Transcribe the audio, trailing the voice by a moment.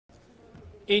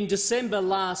In December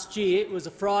last year, it was a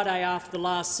Friday after the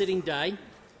last sitting day,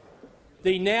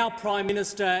 the now Prime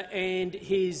Minister and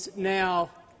his now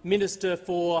Minister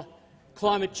for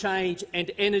Climate Change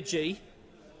and Energy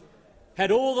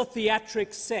had all the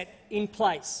theatrics set in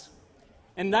place,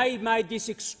 and they made this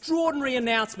extraordinary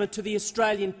announcement to the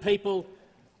Australian people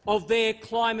of their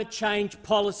climate change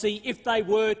policy if they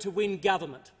were to win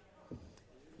government.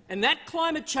 And that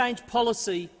climate change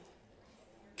policy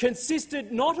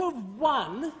consisted not of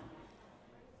one,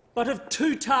 but of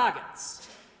two targets.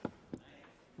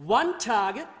 One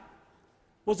target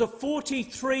was a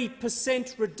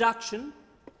 43% reduction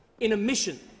in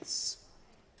emissions.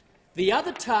 The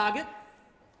other target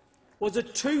was a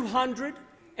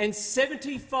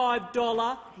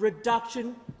 $275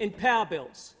 reduction in power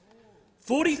bills.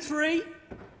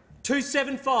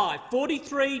 43,275,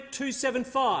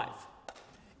 43,275.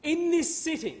 In this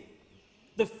sitting,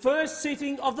 the first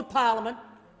sitting of the parliament,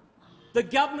 the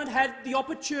government had the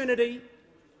opportunity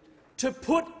to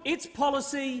put its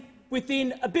policy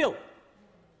within a bill.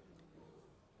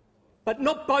 But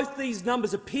not both these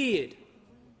numbers appeared,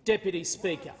 Deputy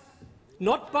Speaker.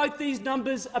 Not both these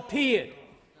numbers appeared.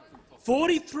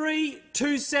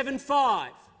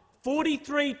 43,275,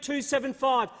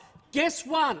 43,275. Guess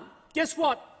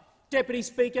what, Deputy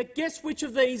Speaker? Guess which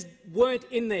of these weren't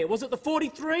in there? Was it the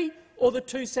 43 or the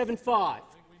 275?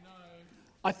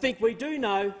 I think we do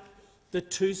know the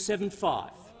 275.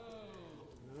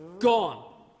 Gone.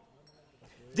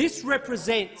 This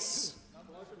represents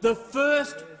the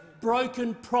first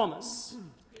broken promise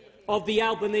of the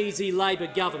Albanese Labor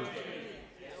government.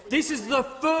 This is the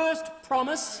first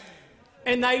promise,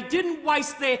 and they didn't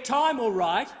waste their time, all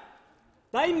right.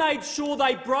 They made sure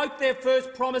they broke their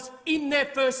first promise in their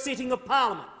first sitting of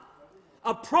parliament,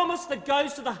 a promise that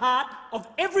goes to the heart of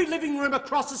every living room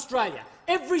across Australia.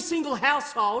 Every single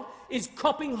household is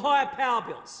copping higher power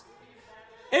bills.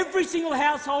 Every single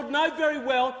household know very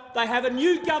well they have a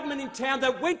new government in town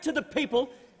that went to the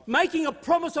people making a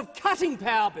promise of cutting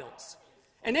power bills.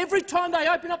 And every time they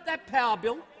open up that power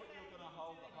bill,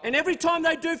 and every time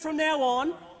they do from now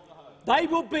on, they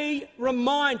will be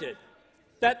reminded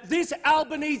that this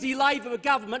Albanese Labor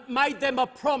government made them a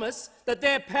promise that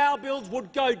their power bills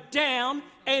would go down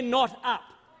and not up.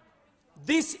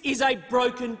 This is a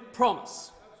broken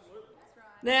promise.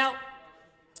 Now,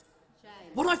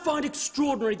 what I find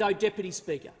extraordinary, though, Deputy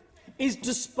Speaker, is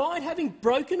despite having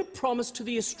broken a promise to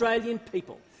the Australian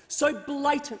people so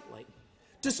blatantly,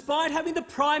 despite having the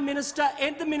Prime Minister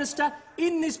and the Minister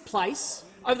in this place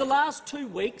over the last 2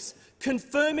 weeks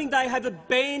confirming they have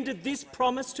abandoned this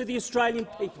promise to the Australian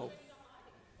people,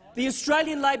 the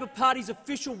Australian Labor Party's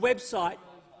official website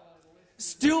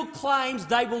still claims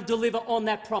they will deliver on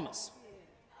that promise.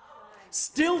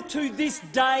 Still to this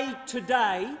day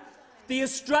today, the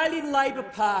Australian Labor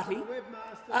Party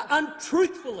are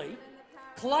untruthfully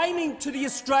claiming to the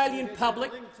Australian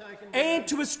public and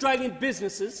to Australian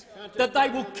businesses that they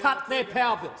will cut their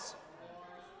power bills.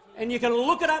 And you can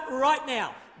look it up right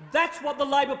now. That's what the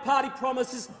Labor Party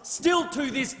promises still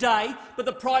to this day, but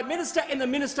the Prime Minister and the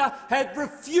Minister have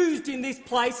refused in this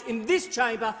place, in this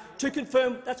chamber, to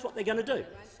confirm that's what they're going to do.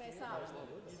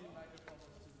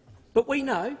 But we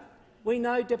know,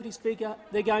 Deputy Speaker,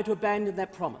 they're going to abandon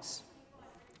that promise.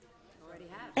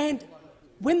 And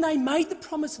when they made the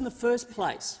promise in the first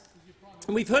place,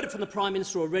 and we've heard it from the Prime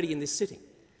Minister already in this sitting,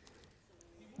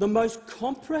 the most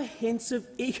comprehensive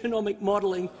economic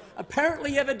modelling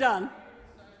apparently ever done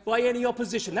by any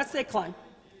opposition. That's their claim.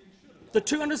 The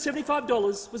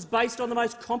 $275 was based on the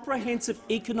most comprehensive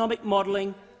economic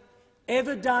modelling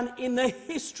ever done in the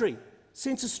history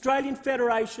since Australian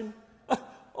Federation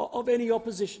of any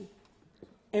opposition.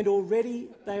 And already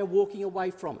they are walking away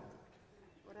from it.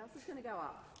 What else is going to go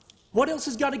up? What else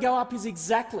is going to go up is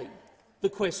exactly the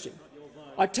question.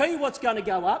 I tell you what's going to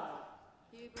go up: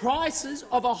 prices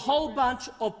of a whole bunch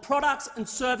of products and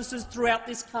services throughout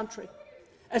this country,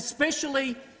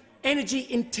 especially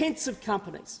energy-intensive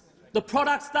companies, the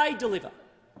products they deliver.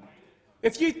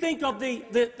 If you think of the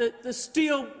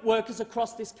steel workers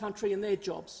across this country and their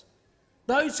jobs,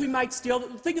 those who make steel,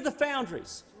 think of the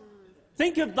foundries,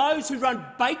 think of those who run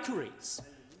bakeries,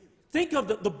 think of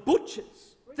the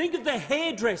butchers, think of the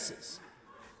hairdressers.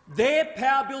 Their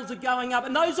power bills are going up,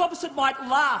 and those opposite might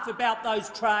laugh about those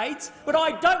trades, but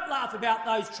I don't laugh about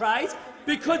those trades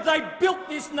because they built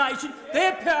this nation.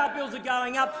 Their power bills are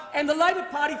going up, and the Labor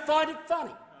Party find it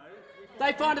funny.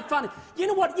 They find it funny. You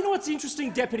know what? You know what's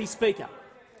interesting, Deputy Speaker?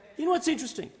 You know what's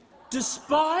interesting?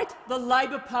 Despite the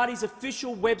Labor Party's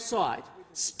official website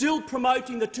still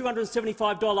promoting the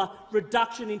 $275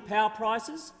 reduction in power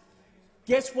prices,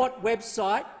 guess what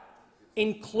website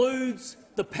includes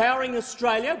the Powering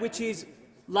Australia, which is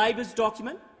Labor's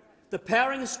document, the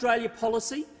Powering Australia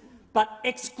policy, but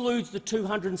excludes the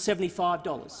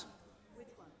 $275.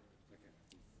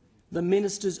 The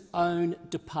minister's own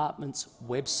department's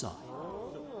website.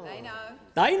 They know.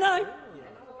 They know.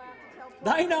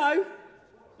 They know.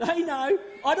 They know.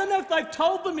 I don't know if they've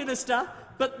told the minister,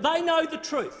 but they know the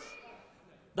truth.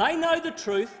 They know the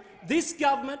truth. This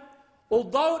government,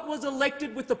 although it was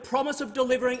elected with the promise of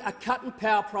delivering a cut in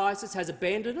power prices, has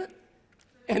abandoned it,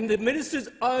 and the minister's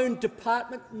own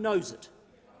department knows it.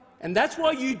 And that's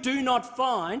why you do not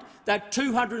find that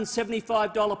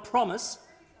 $275 promise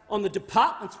on the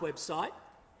department's website,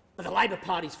 but the Labor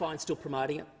Party's fine still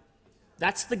promoting it.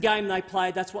 That's the game they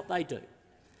play. That's what they do.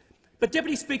 But,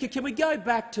 Deputy Speaker, can we go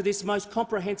back to this most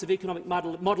comprehensive economic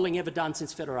modelling ever done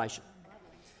since Federation?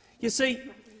 You see,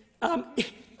 I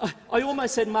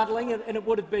almost said muddling, and it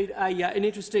would have been an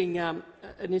interesting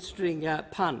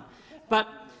pun. But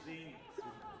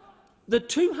the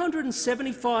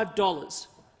 $275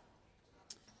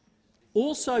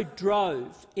 also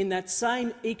drove in that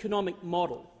same economic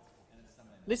model.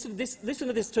 Listen to this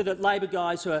to the Labor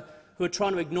guys who are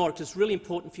trying to ignore it, because it's really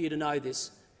important for you to know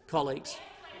this, colleagues.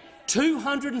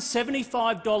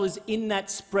 $275 in that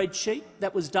spreadsheet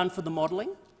that was done for the modelling,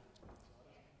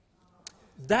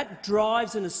 that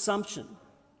drives an assumption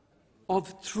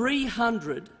of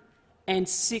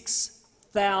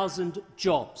 306,000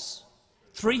 jobs.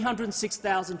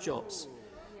 306,000 jobs.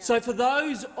 So for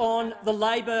those on the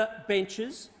Labor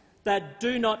benches that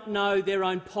do not know their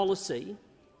own policy,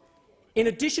 in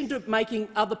addition to making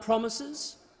other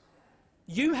promises,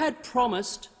 you had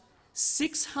promised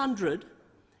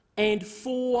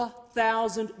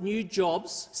 604,000 new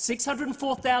jobs,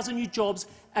 604,000 new jobs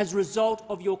as a result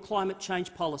of your climate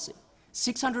change policy.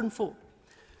 604.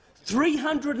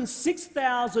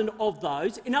 306,000 of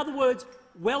those, in other words,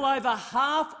 well over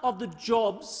half of the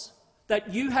jobs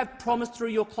that you have promised through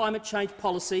your climate change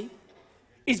policy,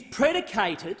 is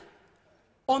predicated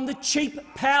on the cheap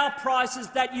power prices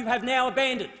that you have now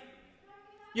abandoned.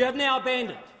 You have now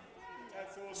abandoned.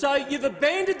 So you've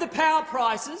abandoned the power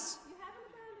prices,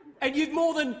 and you've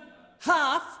more than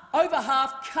over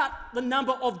half cut the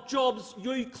number of jobs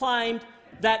you claimed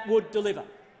that would deliver.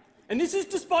 And this is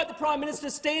despite the Prime Minister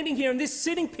standing here in this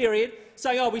sitting period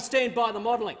saying, "Oh, we stand by the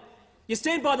modelling." You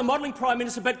stand by the modelling, Prime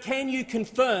Minister, but can you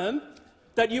confirm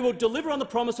that you will deliver on the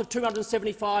promise of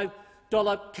 $275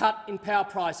 cut in power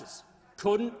prices?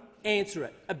 Couldn't answer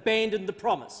it. Abandoned the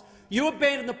promise. You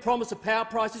abandoned the promise of power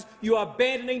prices. You are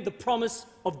abandoning the promise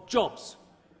of jobs.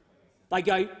 They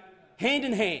go hand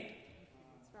in hand,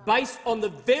 based on the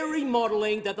very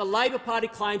modelling that the Labor Party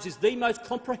claims is the most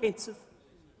comprehensive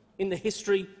in the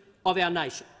history of our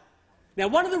nation. Now,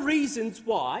 one of the reasons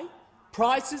why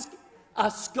prices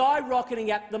are skyrocketing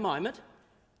at the moment,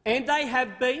 and they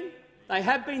have been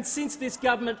since this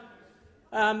government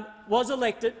was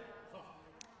elected,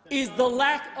 is the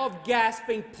lack of gas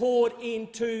being poured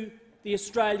into the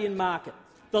Australian market.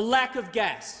 The lack of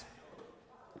gas.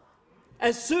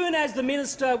 As soon as the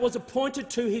minister was appointed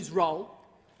to his role,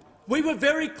 we were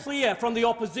very clear from the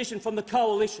opposition, from the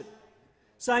coalition,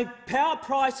 saying power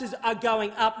prices are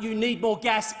going up, you need more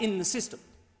gas in the system.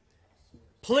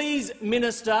 Please,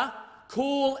 Minister,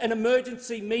 call an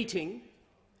emergency meeting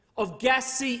of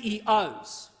gas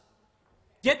CEOs.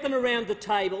 Get them around the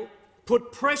table,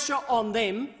 put pressure on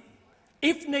them,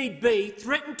 if need be,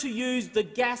 threaten to use the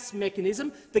gas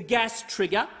mechanism, the gas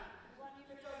trigger,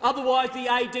 otherwise the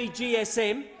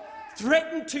ADGSM,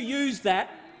 threatened to use that,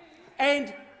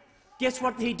 and guess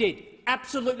what he did?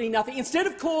 Absolutely nothing. Instead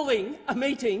of calling a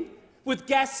meeting with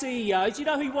gas CEOs, you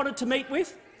know who he wanted to meet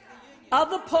with?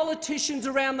 Other politicians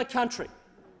around the country.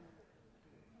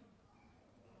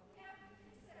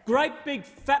 Great big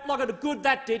fat lot of good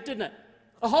that did, didn't it?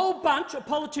 A whole bunch of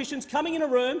politicians coming in a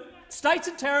room, states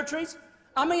and territories,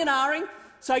 umming and ahhing.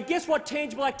 So guess what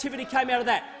tangible activity came out of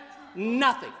that?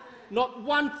 Nothing. Not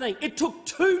one thing. It took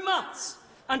 2 months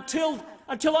until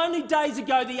only days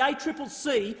ago the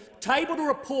ACCC tabled a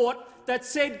report that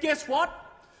said, guess what?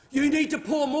 You need to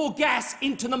pour more gas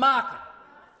into the market.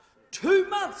 2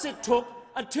 months it took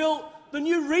until the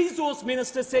new resource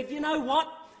minister said, you know what?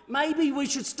 Maybe we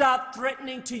should start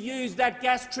threatening to use that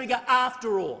gas trigger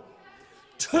after all.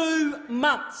 2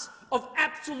 months of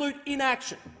absolute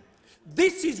inaction.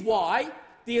 This is why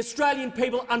the Australian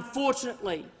people,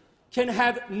 unfortunately, can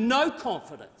have no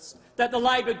confidence that the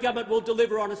Labor government will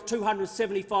deliver on its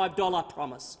 $275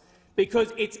 promise,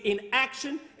 because its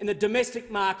inaction in the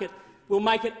domestic market will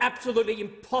make it absolutely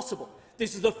impossible.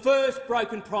 This is the first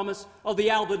broken promise of the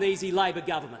Albanese Labor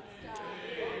government.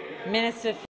 Minister.